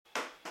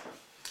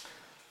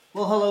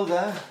Well, hello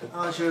there.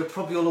 As you're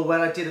probably all aware,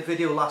 I did a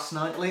video late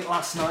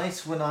last night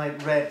when I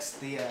read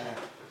the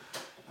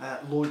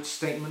Lloyd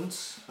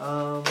statements.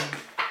 There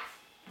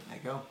you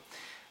go.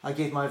 I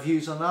gave my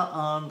views on that,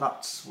 and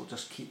we'll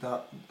just keep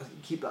that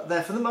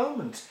there for the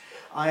moment.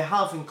 I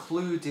have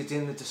included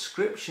in the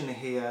description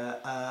here,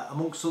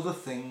 amongst other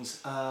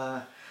things,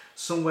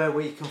 somewhere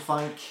where you can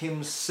find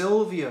Kim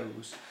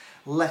Silvio's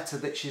letter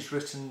that she's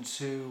written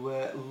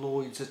to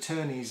Lloyd's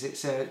attorneys.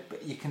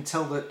 You can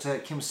tell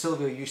that Kim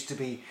Silvio used to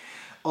be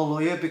a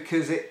lawyer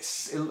because it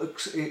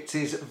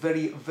is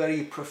very,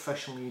 very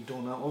professionally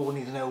done. I all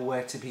need to know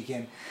where to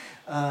begin,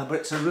 but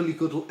it's a really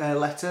good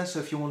letter. So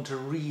if you want to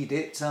read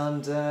it,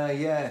 and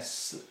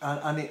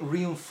and it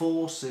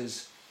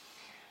reinforces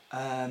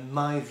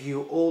my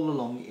view all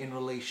along in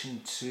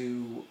relation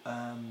to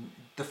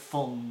the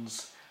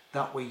funds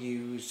that were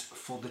used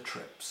for the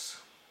trips,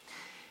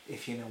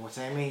 if you know what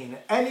I mean.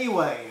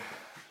 Anyway,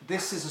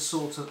 this is a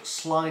sort of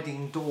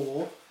sliding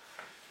door.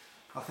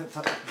 I think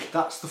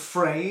that's the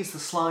phrase, the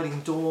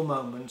sliding door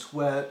moment,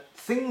 where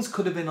things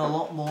could have been a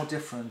lot more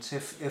different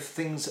if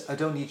things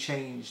had only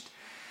changed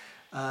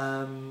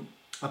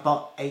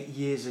about 8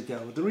 years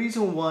ago. The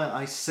reason why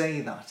I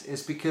say that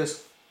is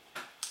because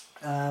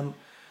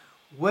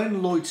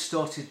when Lloyd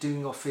started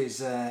doing off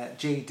his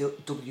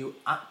JW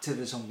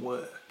activism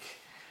work,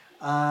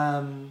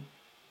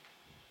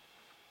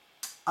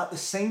 at the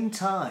same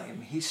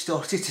time, he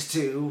started to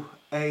do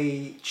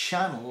a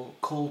channel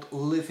called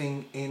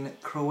Living in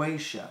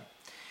Croatia,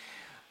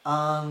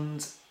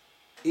 and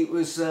it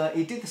was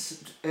he did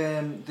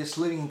this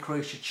Living in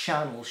Croatia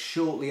channel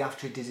shortly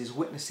after he did his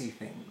witnessy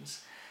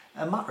things,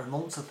 a matter of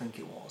months I think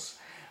it was.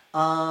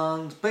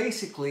 And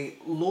basically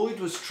Lloyd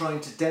was trying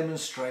to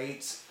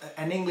demonstrate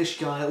an English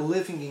guy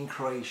living in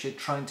Croatia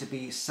trying to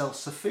be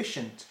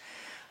self-sufficient,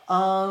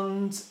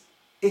 and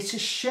it's a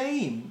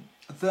shame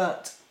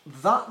that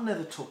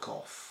never took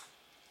off,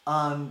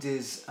 and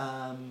his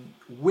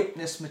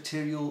witness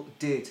material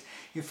did.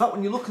 In fact,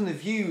 when you look in the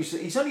views,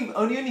 he's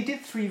only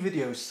did 3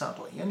 videos.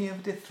 Sadly, he only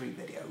ever did 3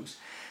 videos.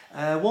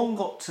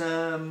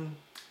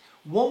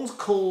 One's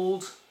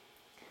called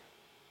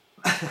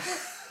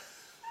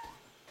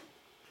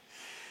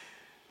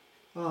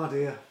oh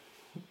dear,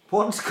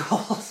 one's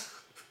called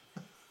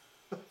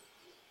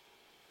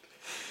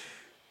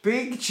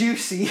Big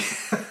Juicy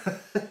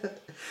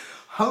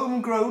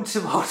Homegrown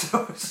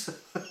Tomatoes.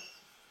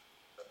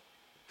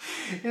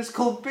 It's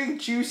called Big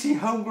Juicy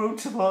Homegrown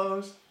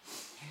Tomatoes.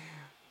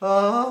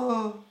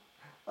 Oh,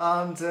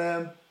 and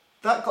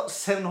that got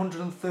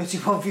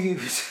 731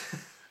 views.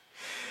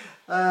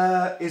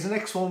 His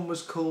next one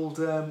was called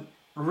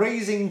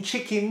Raising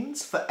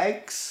Chickens for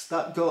Eggs.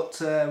 That got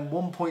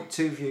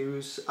 1.2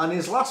 views. And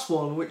his last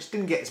one, which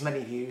didn't get as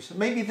many views,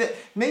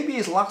 maybe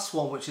his last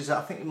one, which is,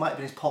 I think it might have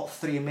been his pot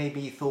 3, and maybe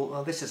he thought,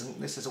 oh, this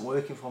isn't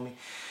working for me,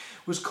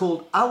 was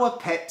called Our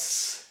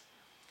Pets,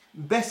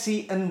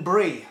 Bessie and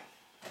Brie.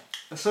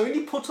 So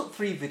he put up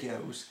 3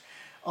 videos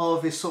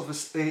of his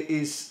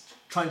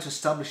trying to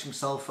establish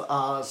himself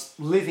as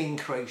living in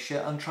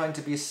Croatia and trying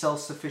to be as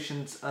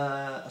self-sufficient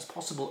as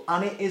possible.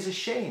 And it is a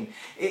shame.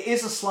 It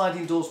is a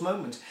sliding doors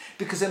moment,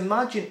 because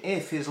imagine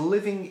if his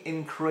living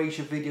in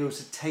Croatia videos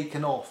had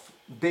taken off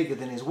bigger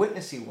than his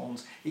witnessy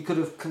ones. He could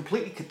have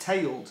completely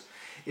curtailed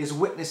his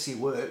witnessy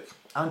work,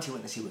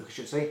 anti-witnessy work I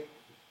should say,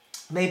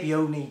 maybe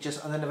only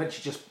just, and then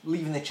eventually just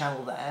leaving the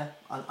channel there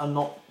and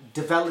not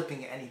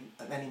developing it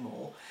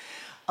anymore,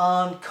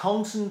 and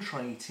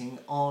concentrating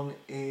on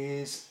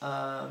his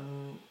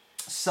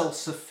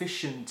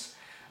self-sufficient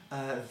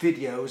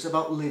videos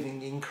about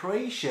living in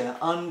Croatia.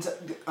 And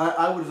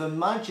I would have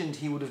imagined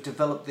he would have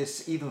developed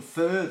this even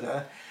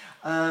further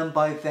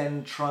by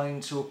then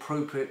trying to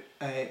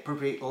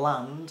appropriate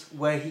land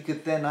where he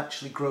could then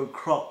actually grow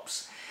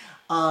crops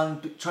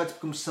and try to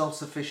become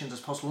self-sufficient as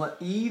possible, and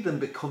even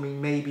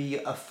becoming maybe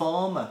a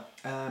farmer,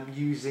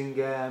 using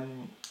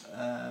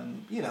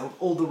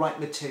all the right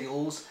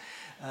materials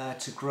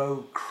to grow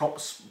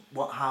crops,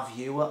 what have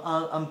you,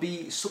 and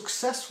be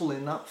successful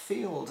in that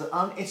field.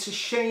 And it's a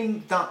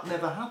shame that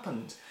never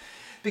happened,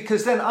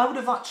 because then I would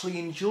have actually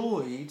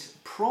enjoyed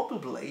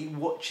probably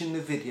watching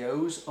the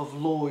videos of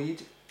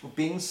Lloyd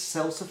being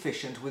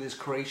self-sufficient with his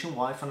Croatian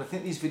wife. And I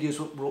think these videos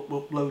were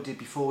uploaded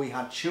before he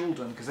had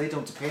children, because they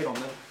don't appear on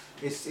them.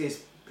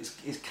 His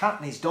cat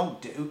and his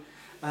dog do,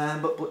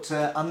 and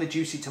the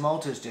juicy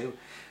tomatoes do,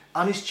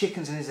 and his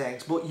chickens and his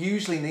eggs. But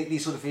usually in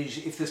these sort of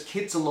videos, if there's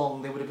kids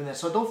along, they would have been there.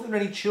 So I don't think there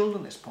are any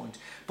children at this point.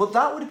 But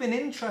that would have been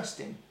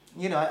interesting.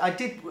 You know, I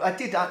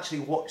did actually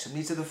watch them.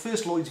 These are the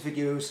first Lloyd's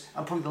videos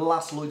and probably the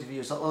last Lloyd's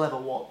videos that I'll ever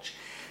watch,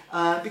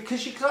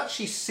 because you could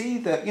actually see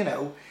that, you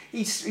know,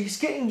 he's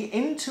getting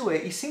into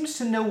it. He seems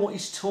to know what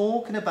he's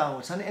talking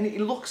about, and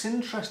it looks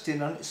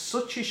interesting. And it's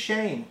such a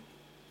shame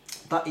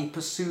that he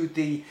pursued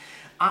the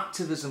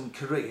activism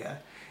career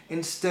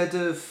instead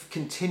of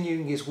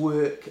continuing his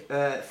work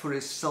for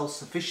his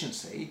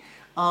self-sufficiency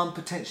and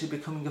potentially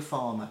becoming a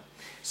farmer.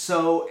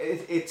 So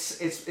it's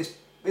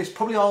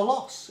probably our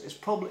loss. It's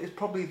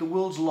probably the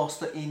world's loss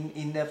that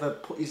he never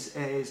put his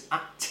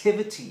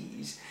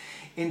activities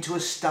into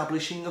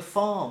establishing a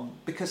farm,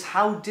 because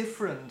how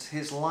different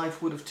his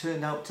life would have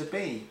turned out to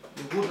be.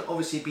 It wouldn't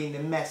obviously be in the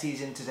mess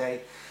he's in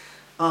today,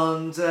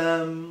 and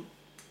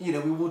you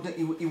know,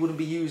 he wouldn't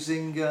be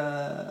using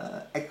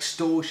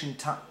extortion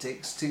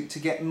tactics to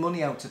get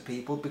money out of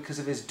people because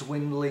of his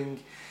dwindling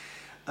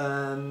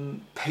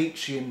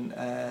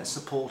Patreon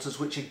supporters,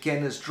 which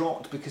again has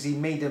dropped because he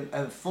made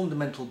a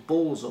fundamental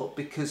balls up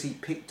because he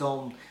picked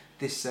on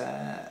this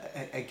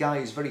a guy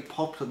who's very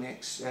popular in the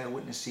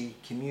ex-witnessy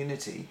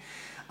community,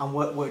 and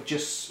we're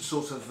just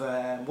sort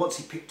of once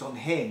he picked on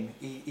him,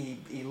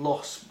 he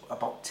lost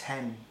about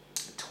 10,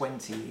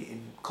 20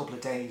 in a couple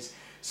of days.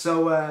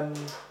 So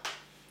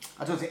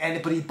I don't think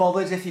anybody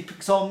bothered if he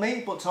picks on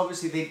me, but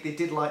obviously they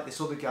did like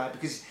this other guy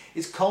because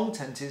his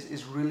content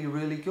is really,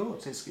 really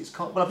good.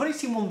 Well, I've only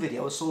seen one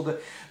video. I saw the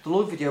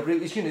Lloyd video, but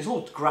it was, you know, it's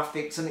all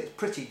graphics and it's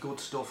pretty good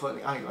stuff.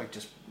 I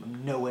just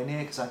am nowhere near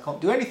because I can't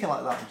do anything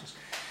like that. I'm just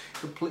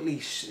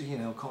completely, you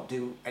know, can't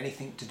do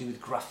anything to do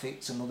with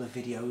graphics and other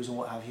videos and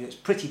what have you. It's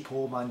pretty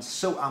poor, man.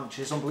 So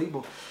amateur, it's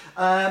unbelievable.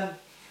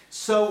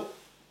 So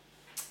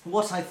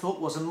what I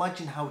thought was,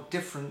 imagine how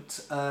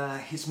different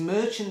his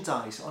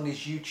merchandise on his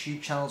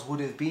YouTube channels would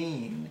have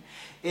been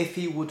if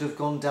he would have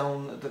gone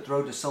down the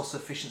road of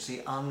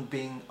self-sufficiency and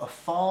being a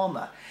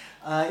farmer.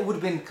 It would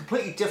have been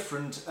completely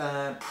different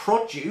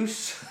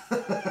produce,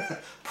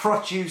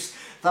 produce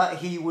that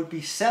he would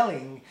be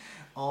selling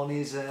on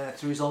his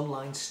through his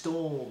online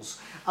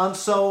stalls. And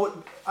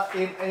so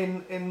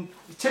in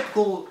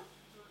typical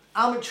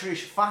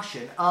amateurish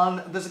fashion,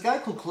 and there's a guy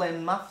called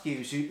Glenn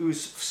Matthews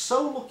who's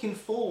so looking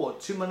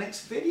forward to my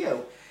next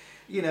video.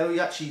 You know, he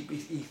actually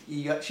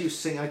was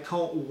saying, I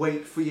can't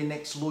wait for your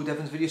next Lloyd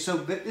Evans video. So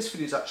this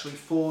video is actually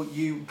for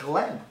you,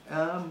 Glenn.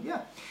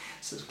 Yeah,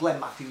 so it's Glenn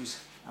Matthews,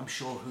 I'm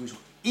sure, who's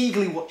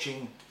eagerly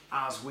watching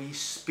as we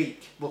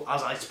speak. Well,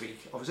 as I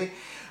speak, obviously.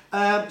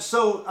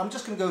 So I'm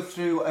just going to go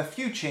through a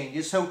few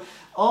changes. So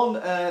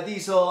on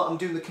these are, I'm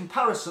doing the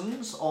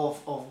comparisons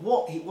of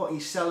what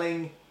he's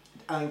selling,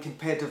 and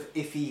compared to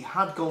if he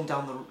had gone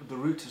down the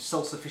route of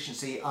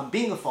self-sufficiency and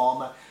being a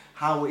farmer,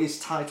 how his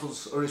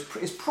titles or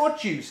his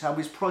produce, how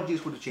his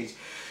produce would have changed.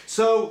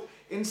 So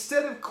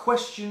instead of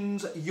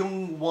questions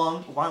young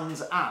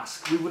ones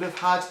ask, we would have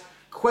had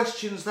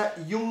questions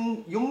that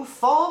young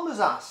farmers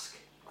ask.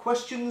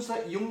 Questions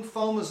that young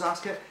farmers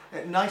ask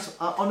at nice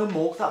on a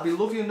mug. That'd be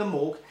lovely on a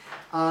mug,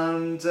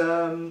 and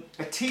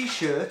a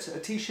T-shirt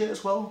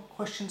as well.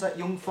 Questions that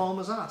young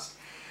farmers ask.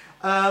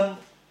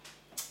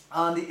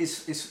 And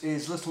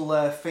his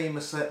little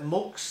famous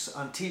mugs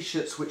and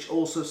T-shirts which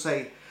also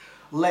say,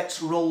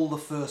 let's roll the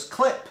first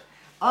clip.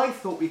 I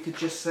thought we could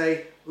just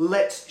say,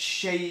 let's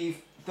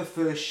shave the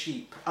first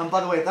sheep. And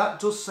by the way, that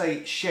does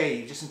say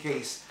shave, just in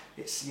case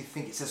you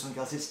think it says something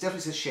else. It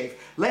definitely says shave.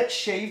 Let's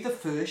shave the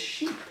first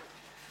sheep.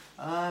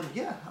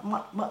 Yeah,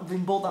 I might have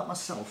been bought that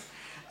myself.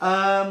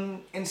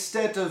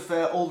 Instead of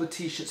all the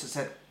T-shirts that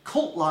said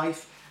cult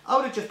life, I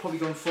would have just probably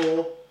gone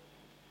for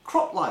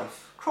crop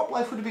life. Crop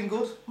life would have been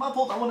good. Might have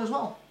bought that one as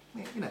well.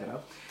 You never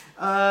know.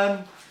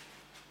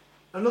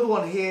 Another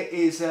one here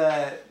is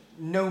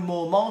No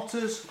More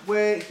Martyrs,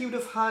 where he would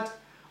have had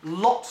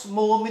lots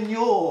more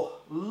manure.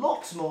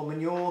 Lots more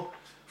manure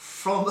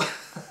from...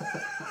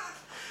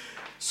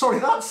 Sorry,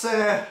 that's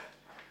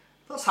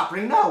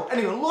happening now.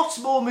 Anyway, lots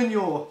more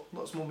manure.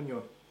 Lots more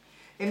manure.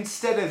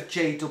 Instead of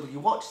JW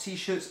Watch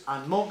T-shirts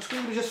and mugs, we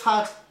would have just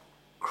had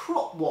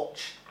Crop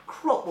Watch.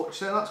 Crop Watch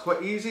there, that's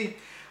quite easy.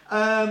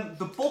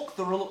 The book,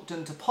 The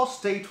Reluctant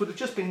Apostate, would have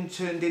just been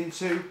turned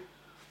into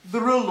The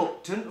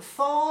Reluctant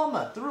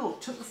Farmer. The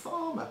Reluctant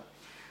Farmer.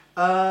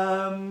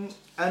 And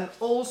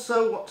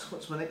also,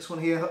 what's my next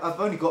one here? I've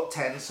only got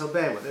 10, so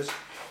bear with us.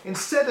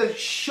 Instead of his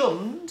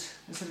shunned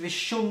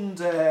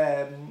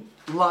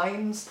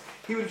lines,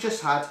 he would have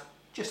just have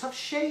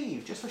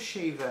shave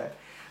there.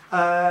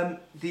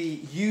 The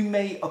You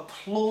May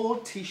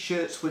Applaud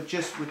T-shirts would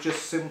just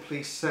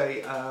simply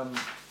say,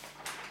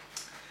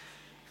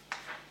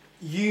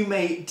 you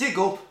may dig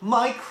up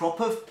my crop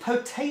of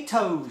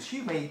potatoes.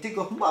 You may dig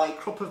up my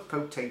crop of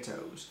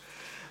potatoes.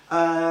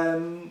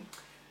 How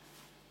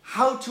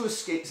to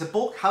Escape. It's a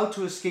book, How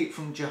to Escape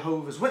from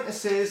Jehovah's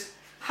Witnesses.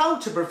 How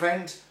to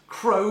Prevent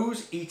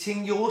Crows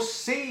Eating Your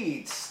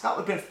Seeds. That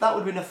would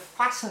have been a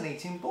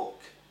fascinating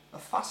book. A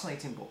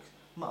fascinating book.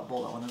 Might have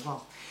bought that one as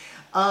well.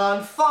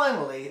 And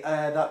finally,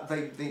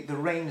 the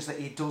range that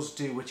he does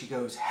do, which he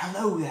goes,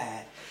 hello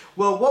there.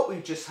 Well, what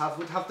we just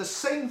would have the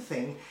same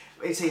thing.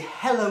 It's a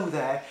hello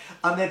there,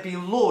 and there'd be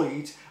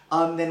Lloyd,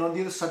 and then on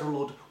the other side of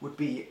Lloyd would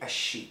be a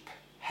sheep.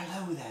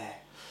 Hello there.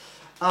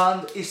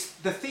 And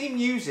the theme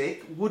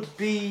music would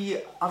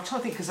be, I'm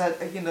trying to think, because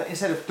you know,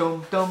 instead of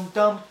dum dum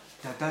dum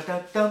da da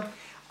da dum,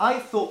 I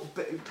thought,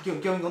 you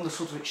know, going on the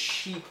sort of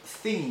sheep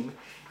theme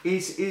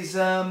is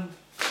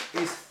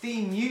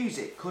theme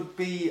music could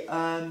be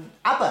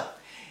ABBA.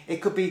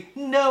 It could be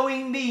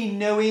knowing me,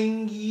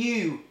 knowing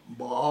you.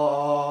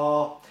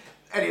 Bah.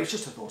 Anyway, it's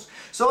just a thought.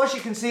 So as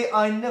you can see,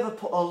 I never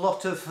put a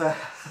lot of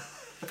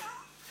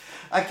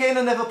again,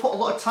 I never put a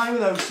lot of time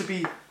in those, to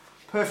be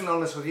perfectly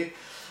honest with you.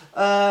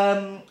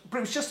 But it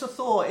was just a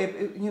thought.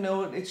 You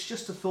know, it's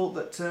just a thought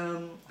that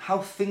how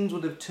things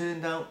would have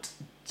turned out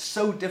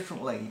so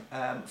differently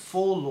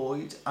for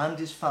Lloyd and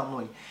his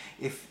family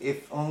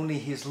if only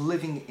his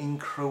living in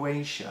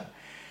Croatia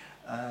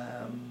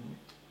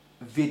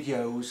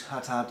videos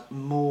had had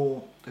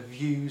more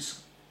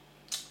views.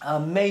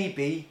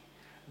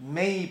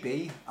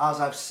 Maybe, as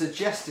I've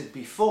suggested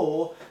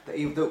before, that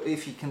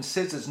if he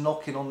considers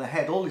knocking on the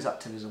head all his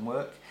activism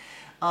work,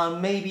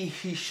 maybe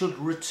he should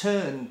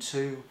return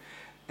to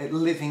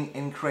living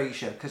in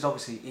Croatia, because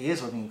obviously he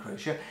is living in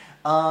Croatia,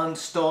 and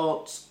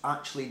start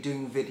actually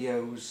doing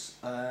videos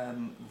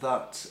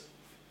that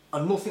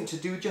are nothing to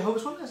do with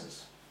Jehovah's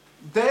Witnesses.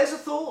 There's a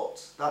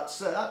thought.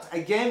 That's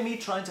again me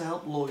trying to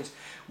help Lloyd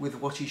with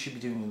what he should be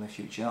doing in the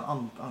future.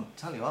 I'm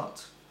telling you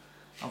what,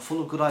 I'm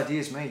full of good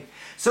ideas, me.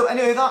 So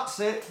anyway, that's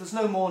it. There's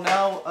no more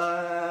now.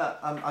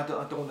 I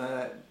don't want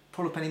to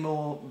pull up any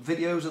more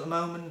videos at the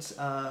moment.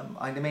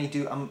 I may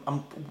do.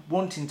 I'm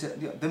wanting to.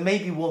 There may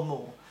be one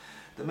more.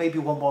 There may be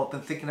one more I've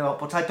been thinking about,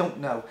 but I don't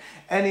know.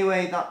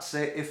 Anyway, that's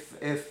it.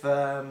 If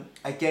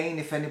again,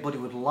 if anybody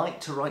would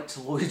like to write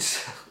to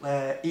Lloyd's,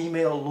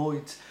 email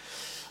Lloyd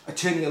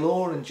Attorney at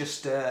Law, and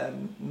just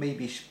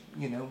maybe,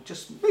 you know,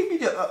 just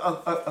maybe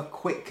a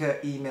quick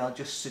email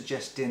just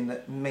suggesting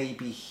that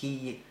maybe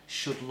he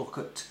should look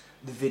at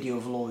the video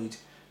of Lloyd,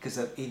 because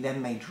he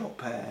then may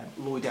drop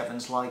Lloyd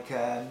Evans like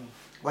a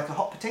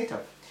hot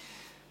potato.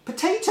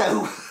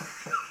 Potato.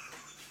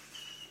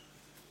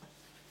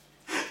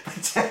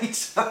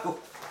 Potato.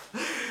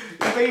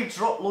 He may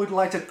drop Lloyd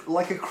like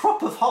a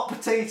crop of hot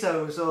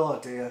potatoes. Oh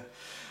dear.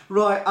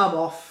 Right, I'm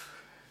off.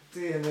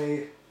 Dear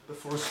me.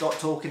 Before I start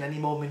talking any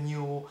more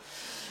manure.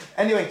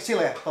 Anyway, see you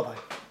later. Bye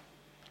bye.